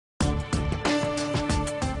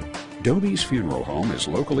Dobies Funeral Home is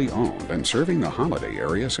locally owned and serving the Holiday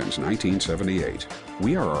area since 1978.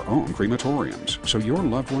 We are our own crematoriums, so your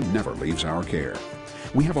loved one never leaves our care.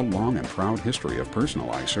 We have a long and proud history of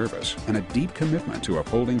personalized service and a deep commitment to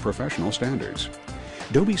upholding professional standards.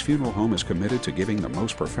 Dobies Funeral Home is committed to giving the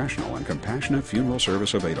most professional and compassionate funeral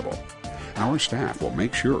service available. Our staff will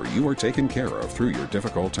make sure you are taken care of through your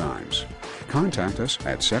difficult times. Contact us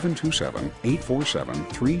at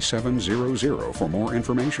 727-847-3700 for more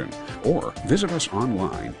information, or visit us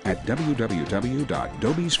online at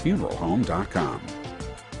www.dobiesfuneralhome.com.